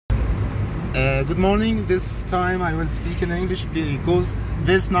Good morning. This time I will speak in English because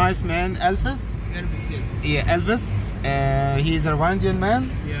this nice man, Elvis. Elvis, yes. Yeah, Elvis. He's a Rwandan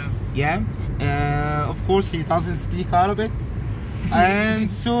man. Yeah. Yeah. Of course, he doesn't speak Arabic, and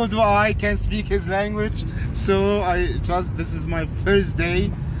so do I. Can't speak his language. So this is my first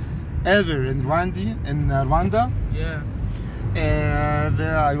day ever in Rwanda. Yeah. And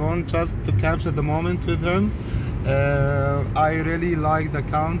I want just to capture the moment with him. I really like the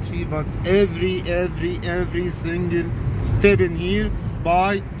country, but every single step in here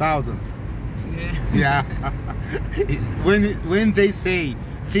by thousands. Yeah. Yeah. when they say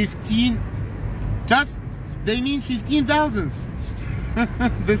 15, they mean 15,000.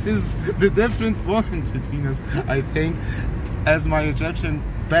 This is the different point between us. I think, as my Egyptian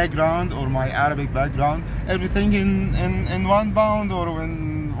background or my Arabic background, everything in £1 or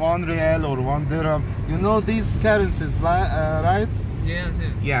in 1 real or 1 dirham. You know these currencies, right? Yes.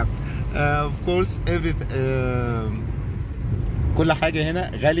 Yeah. Of course, كل حاجة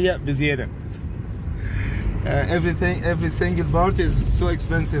هنا غالية بزيادة. Every single part is so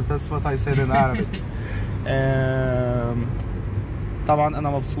expensive. That's what I said in Arabic. طبعا أنا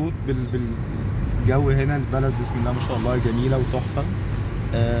مبسوط بالجو هنا. البلد بسم الله ما شاء الله جميلة وتحفة.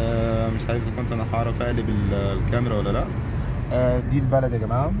 مش عارف إذا كنت أنا هعرف أقلب الكاميرا ولا لأ. دي البلد يا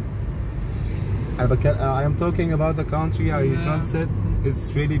جماعة. I am talking about the country. I just said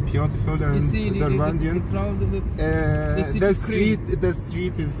it's really beautiful and the Rwandan. The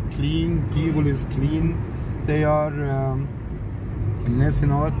street is clean. People is clean. They are الناس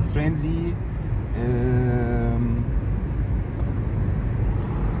هنا friendly.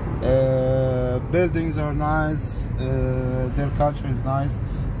 Buildings are nice. Their culture is nice.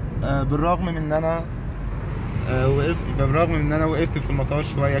 بالرغم من ان انا وقفت في المطار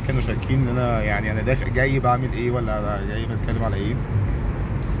شويه، كانوا شاكين ان انا يعني انا داخل جاي بعمل ايه ولا جاي بتكلم على ايه.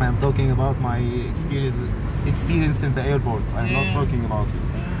 I'm talking about my experience in the airport. I'm not talking about it.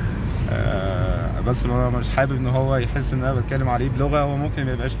 بس انا مش حابب ان هو يحس ان انا بتكلم عليه بلغه هو ممكن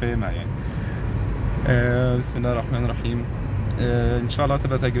ما يبقاش فاهمها يعني. بسم الله الرحمن الرحيم. ان شاء الله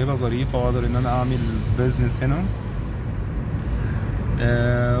تبقى تجربه ظريفه واقدر ان انا اعمل بزنس هنا.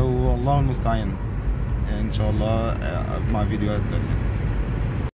 والله المستعان ان شاء الله مع فيديوهات تانية.